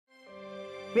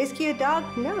Rescue a dog?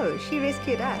 No, she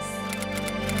rescued us.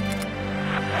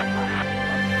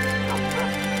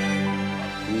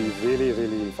 We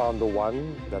really found the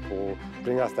one that will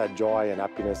bring us that joy and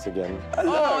happiness again.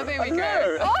 Oh, there we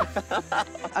go.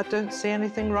 I don't see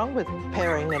anything wrong with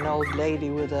pairing an old lady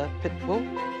with a pit bull.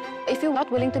 If you're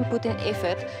not willing to put in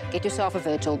effort, get yourself a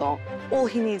virtual dog. All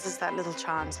he needs is that little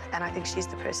chance, and I think she's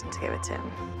the person to give it to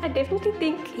him. I definitely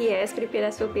think he has prepared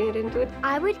us for parenthood.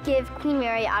 I would give Queen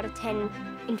Mary out of 10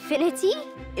 infinity.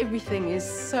 Everything is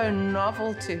so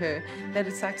novel to her that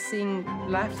it's like seeing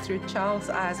life through a child's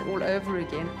eyes all over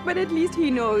again. But at least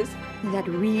he knows that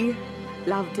we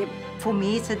loved him. For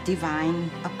me, it's a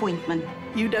divine appointment.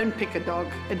 You don't pick a dog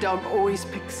always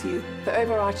picks you. The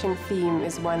overarching theme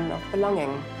is one of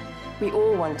belonging. We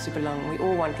all want to belong, we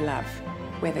all want love,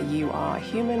 whether you are a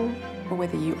human or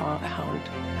whether you are a hound.